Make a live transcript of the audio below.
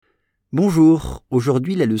Bonjour,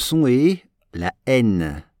 aujourd'hui la leçon est la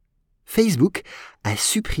haine. Facebook a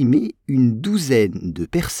supprimé une douzaine de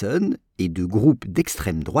personnes et de groupes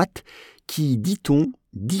d'extrême droite qui, dit-on,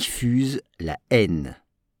 diffusent la haine.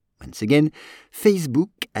 Once again, Facebook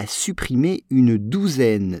a supprimé une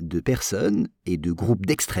douzaine de personnes et de groupes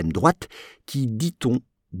d'extrême droite qui, dit-on,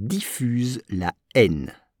 diffusent la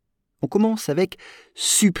haine. On commence avec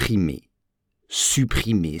supprimer.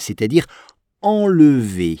 Supprimer, c'est-à-dire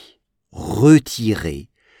enlever, retirer,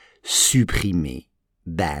 supprimer,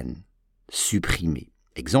 ban, supprimer.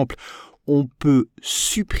 Exemple, on peut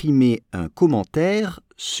supprimer un commentaire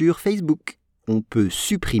sur Facebook. On peut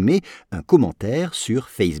supprimer un commentaire sur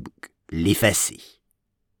Facebook. L'effacer.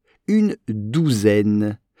 Une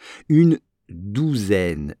douzaine,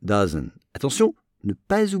 dozen. Attention, ne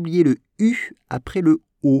pas oublier le U après le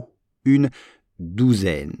O. Une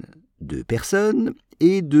douzaine de personnes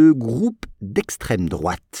et de groupes d'extrême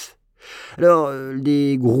droite. Alors,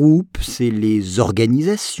 les groupes, c'est les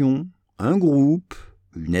organisations, un groupe,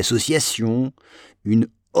 une association, une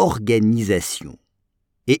organisation.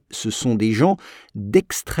 Et ce sont des gens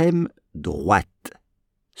d'extrême droite.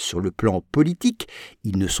 Sur le plan politique,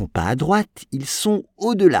 ils ne sont pas à droite, ils sont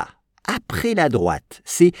au-delà, après la droite.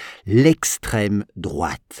 C'est l'extrême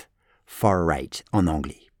droite, far right en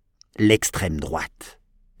anglais. L'extrême droite.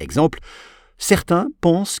 Exemple, certains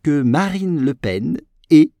pensent que Marine Le Pen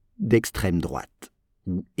est d'extrême droite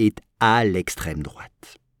ou est à l'extrême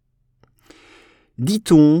droite.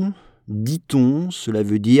 Dit-on, cela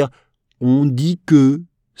veut dire on dit que,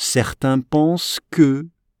 certains pensent que.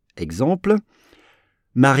 Exemple,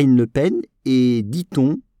 Marine Le Pen est,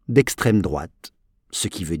 dit-on, d'extrême droite, ce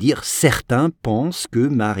qui veut dire certains pensent que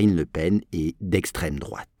Marine Le Pen est d'extrême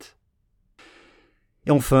droite.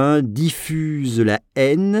 Et enfin, diffuse la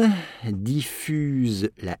haine, diffuser,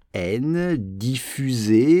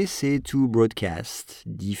 c'est to broadcast,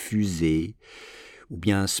 diffuser, ou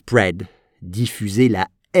bien spread, diffuser la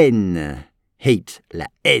haine, hate, la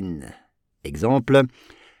haine. Exemple,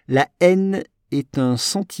 la haine est un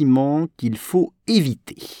sentiment qu'il faut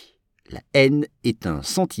éviter. La haine est un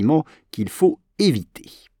sentiment qu'il faut éviter.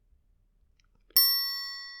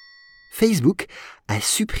 Facebook a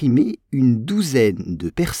supprimé une douzaine de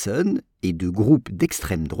personnes et de groupes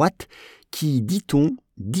d'extrême droite qui, dit-on,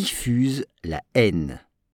 diffusent la haine.